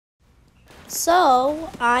So,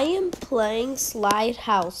 I am playing Slide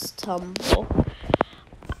House Tumble.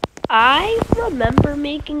 I remember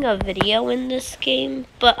making a video in this game,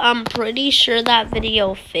 but I'm pretty sure that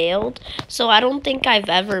video failed. So I don't think I've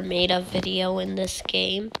ever made a video in this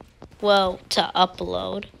game. Well, to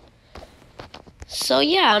upload. So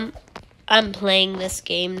yeah, I'm playing this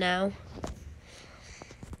game now.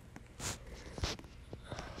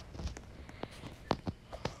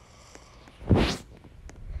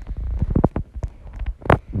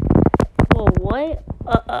 Whoa, what?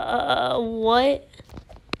 What?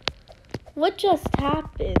 What just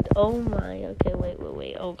happened? Oh my, okay, wait.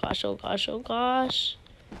 Oh gosh.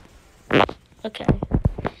 Okay.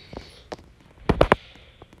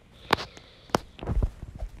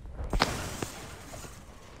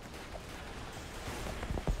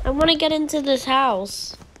 I want to get into this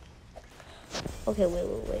house. Okay, wait.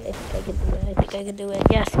 I think I can do it.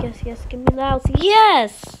 Yes. Give me the house.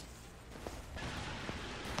 Yes!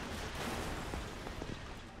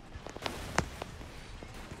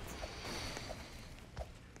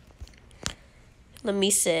 Let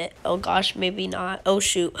me sit. Oh gosh, maybe not. Oh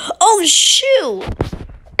shoot. Oh shoot!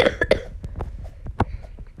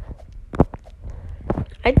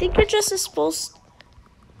 I think you're just supposed.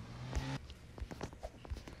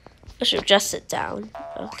 I should just sit down.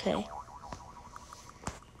 Okay.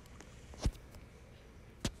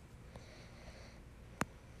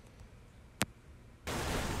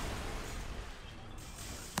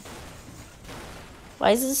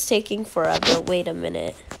 Why is this taking forever? Wait a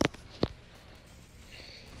minute.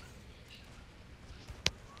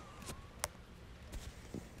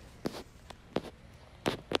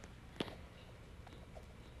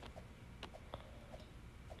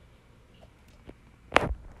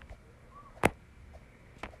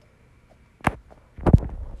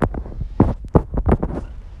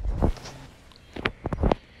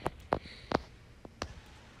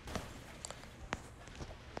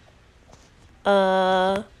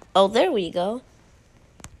 Oh, there we go.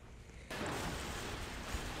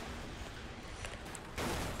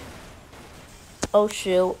 Oh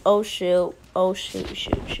shoot. Oh shoot,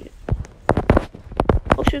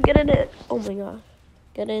 get in it. Oh my gosh.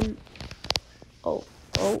 Get in. Oh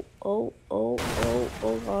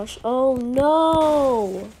gosh. Oh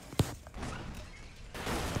no.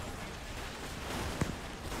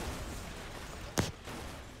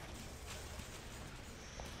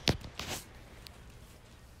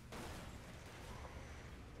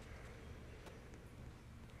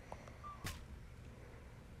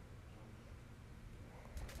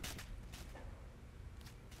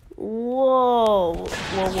 Whoa.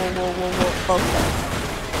 Okay.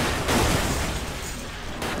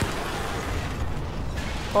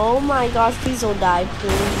 Oh my gosh, please don't die,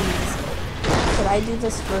 please. Could I do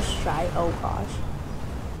this first try? Oh gosh.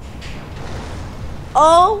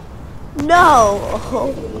 Oh no.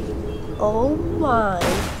 Oh my.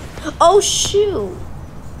 Oh shoot.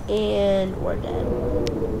 And we're dead.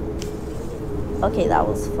 Okay, that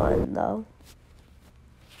was fun though.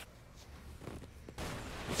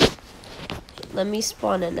 Let me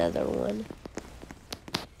spawn another one.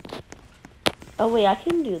 Oh wait, I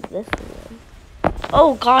can do this one.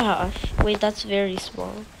 Oh gosh. Wait, that's very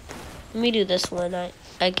small. Let me do this one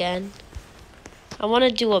again. I want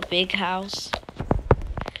to do a big house.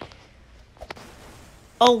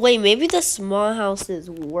 Oh wait, maybe the small houses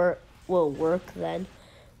will work then.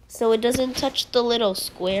 So it doesn't touch the little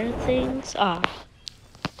square things. Ah.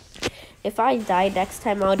 If I die next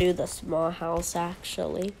time, I'll do the small house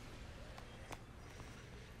actually.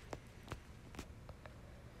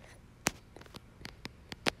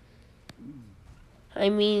 I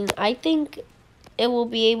mean, I think it will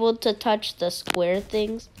be able to touch the square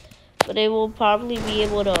things, but it will probably be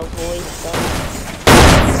able to avoid them.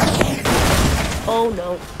 Oh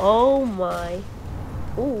no. Oh my.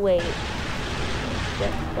 Oh wait.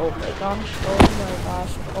 Yeah. Oh my gosh.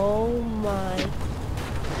 Oh my.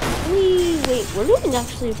 Wait, we're doing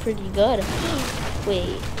actually pretty good.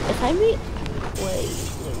 Wait, if I make... Wait,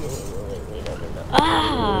 no.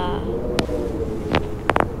 Ah!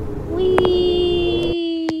 Wait!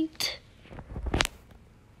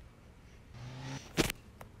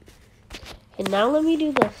 And now let me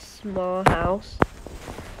do the small house.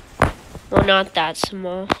 Well, not that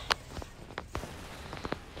small.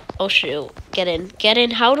 Oh shoot, get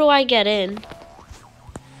in. How do I get in?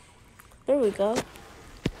 There we go.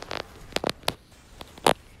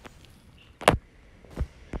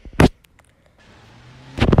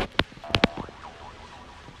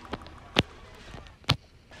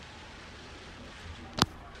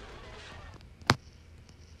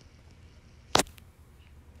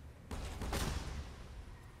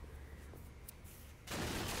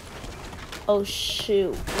 Oh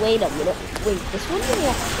shoot, wait a minute. Wait, this one may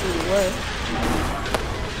actually work.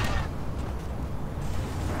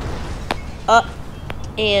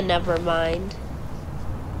 And never mind.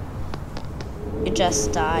 It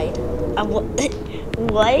just died.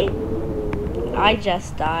 What? I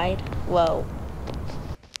just died. Whoa.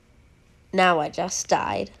 Now I just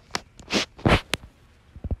died.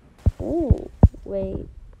 Ooh, wait.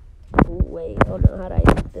 Ooh, wait. Oh no, how do I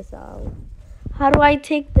take this out? How do I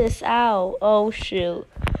take this out? Oh shoot.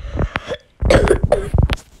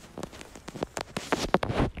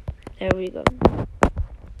 There we go.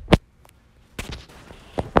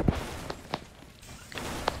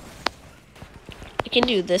 I can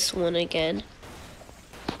do this one again.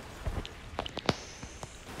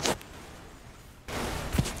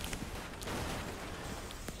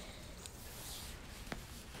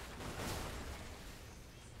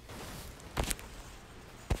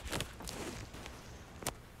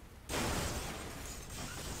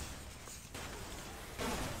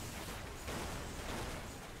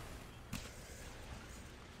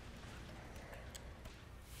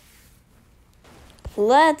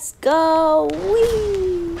 Let's go!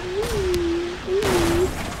 Whee! Whee!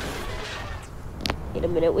 Wait a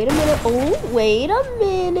minute, wait a minute. Oh, wait a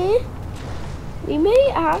minute. We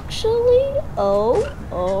may actually... Oh.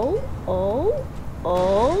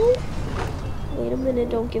 Wait a minute,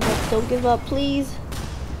 don't give up, please.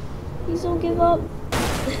 Please don't give up.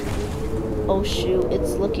 Oh shoot,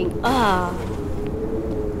 it's looking...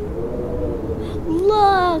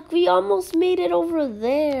 Look, we almost made it over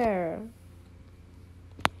there.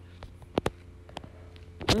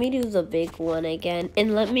 Let me do the big one again,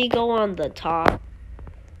 and let me go on the top.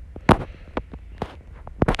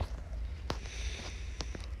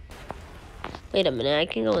 Wait a minute, I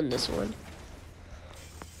can go in this one.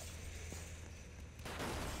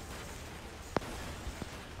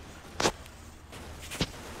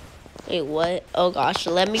 Wait, what? Oh gosh,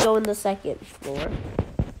 let me go in the second floor.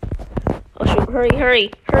 Oh shoot,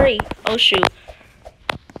 hurry. Oh shoot.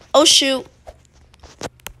 Oh shoot.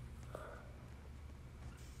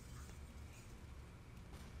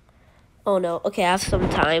 Oh no, okay, I have some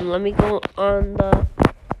time. Let me go on the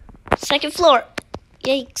second floor.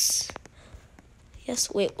 Yikes.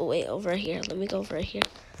 Yes, wait, over here. Let me go over here.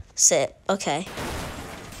 Sit, okay.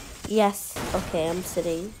 Yes, okay, I'm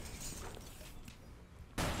sitting.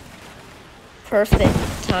 Perfect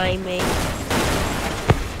timing.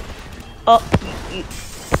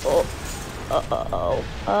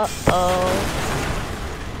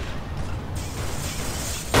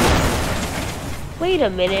 Wait a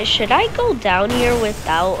minute, should I go down here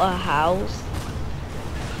without a house?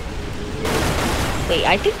 Wait,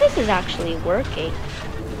 I think this is actually working.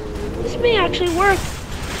 This may actually work.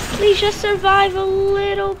 Please just survive a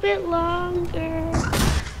little bit longer.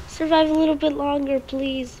 Survive a little bit longer,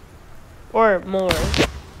 please. Or more.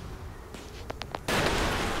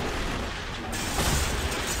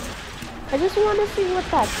 I just want to see what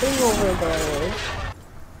that thing over there is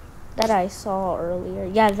that I saw earlier.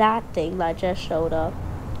 Yeah, that thing that just showed up.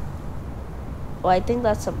 Well, I think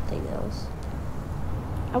that's something else.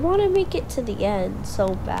 I want to make it to the end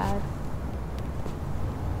so bad.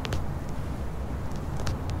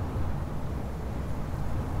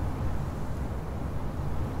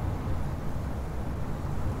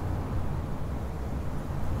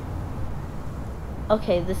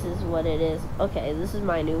 Okay, this is what it is. Okay, this is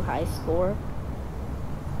my new high score.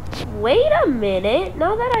 Wait a minute.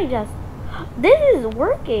 Now that I just... This is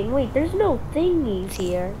working. Wait, there's no thingies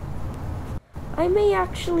here. I may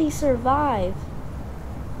actually survive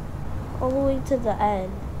all the way to the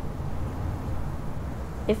end.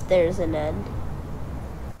 If there's an end.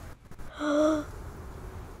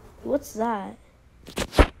 What's that?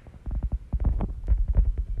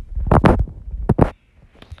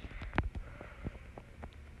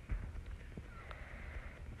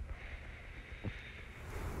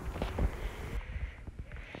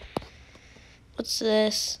 What's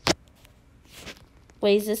this?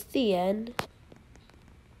 Wait, is this the end?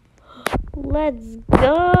 Let's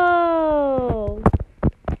go!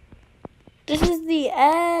 This is the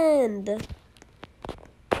end!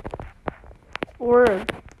 Or...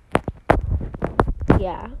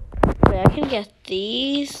 Yeah. Wait, I can get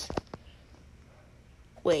these.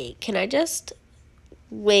 Wait, can I just...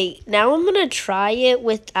 Wait, now I'm gonna try it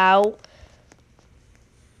without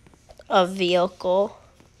a vehicle.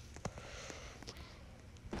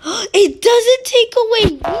 It doesn't take away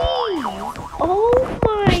these! Oh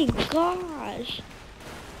my gosh!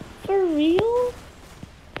 For real?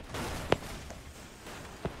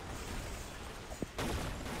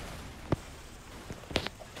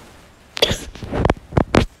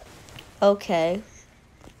 Okay.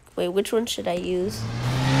 Wait, which one should I use?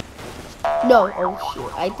 No. Oh,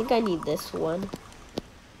 shoot. I think I need this one.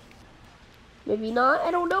 Maybe not.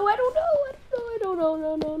 I don't know. I don't know. I don't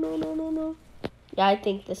know. No. Yeah, I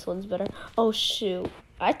think this one's better. Oh, shoot.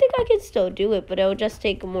 I think I can still do it, but it'll just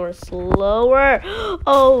take more slower.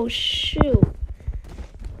 Oh, shoot.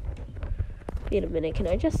 Wait a minute. Can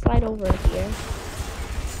I just slide over here?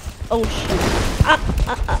 Oh, shoot.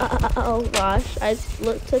 Oh, gosh. I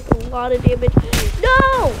took a lot of damage.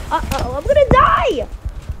 No! Uh-oh. I'm gonna die!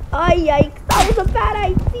 Oh, yikes. That was a bad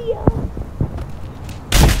idea.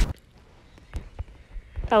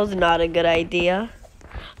 That was not a good idea.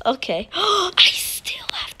 Okay. I still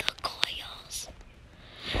have the coils.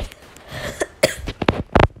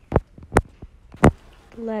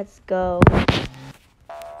 Let's go.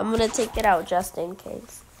 I'm gonna take it out just in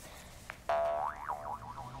case.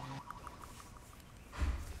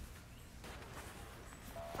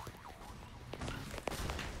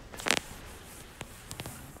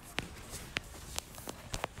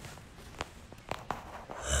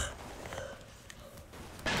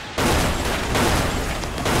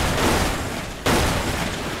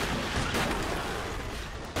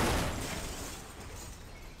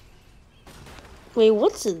 Wait,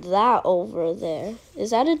 what's that over there?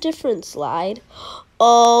 Is that a different slide?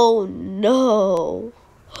 Oh, no.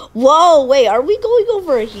 Whoa, wait, are we going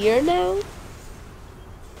over here now?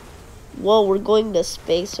 Whoa, we're going to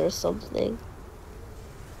space or something.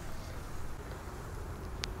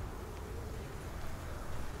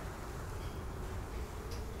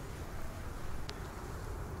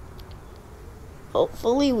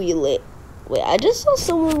 Hopefully we lit. Wait, I just saw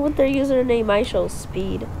someone with their username I show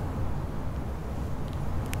speed.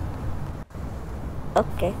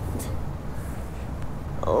 Okay.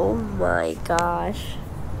 Oh my gosh.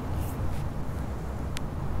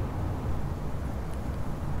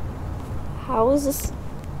 How is this?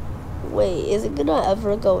 Wait, is it gonna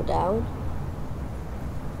ever go down?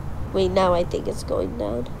 Wait, now I think it's going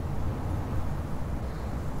down.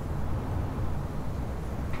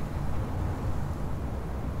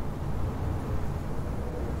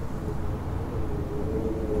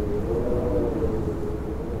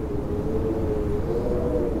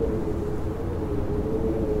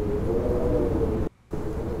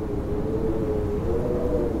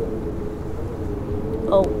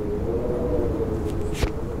 Oh.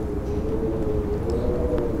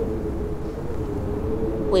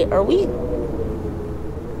 Wait, are we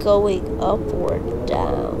going up or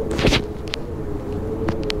down?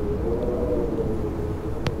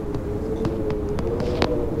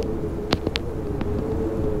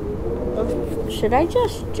 Should I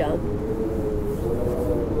just jump?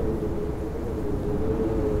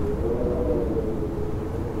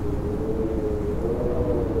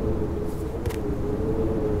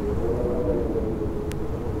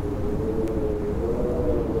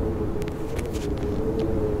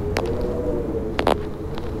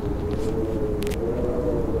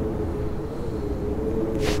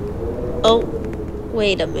 Oh,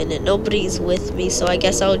 wait a minute. Nobody's with me, so I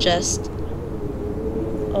guess I'll just...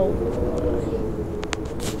 Oh, my.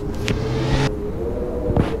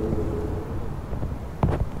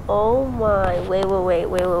 Oh, my. Wait.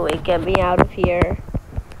 Get me out of here.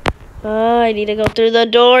 I need to go through the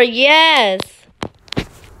door. Yes!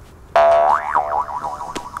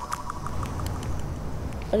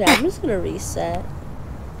 Okay, I'm just gonna reset.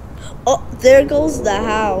 Oh, there goes the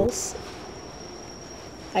house.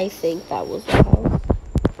 I think that was the house.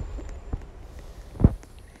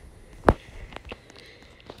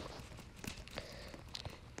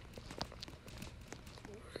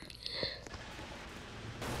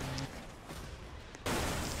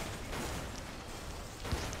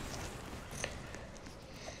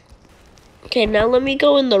 Okay, now let me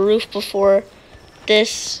go in the roof before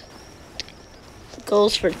this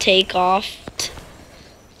goes for takeoff.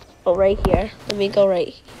 Oh, right here. Let me go right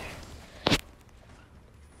here.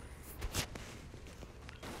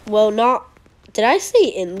 Well, not... Did I say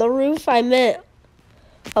in the roof? I meant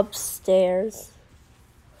upstairs.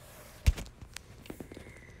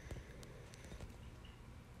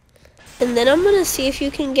 And then I'm going to see if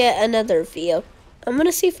you can get another vehicle. I'm going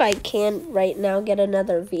to see if I can right now get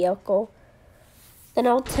another vehicle. Then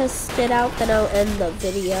I'll test it out, then I'll end the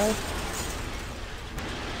video.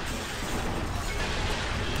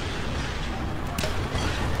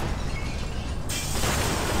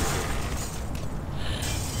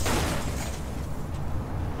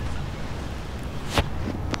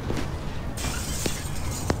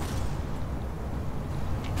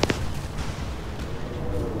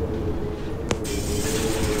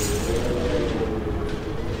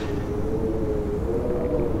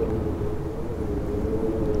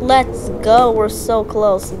 Let's go. We're so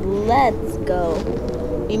close. Let's go.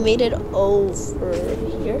 We made it over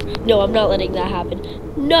here. No, I'm not letting that happen.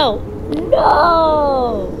 No.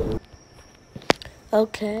 No.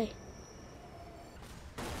 Okay.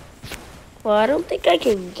 Well, I don't think I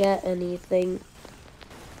can get anything.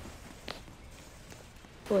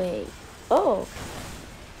 Wait. Oh.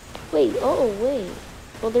 Wait. Oh, wait.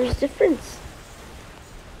 Well, there's difference.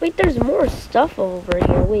 Wait, there's more stuff over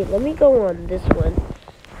here. Wait, let me go on this one.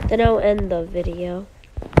 Then I'll end the video.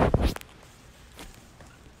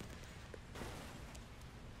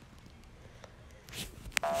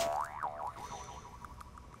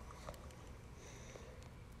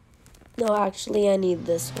 No, actually, I need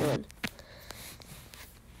this one.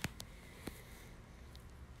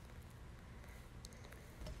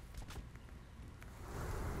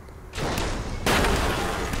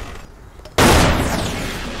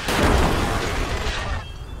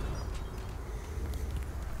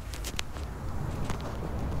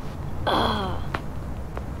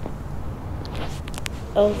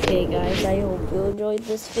 Okay, guys, I hope you enjoyed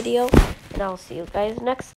this video, and I'll see you guys next time.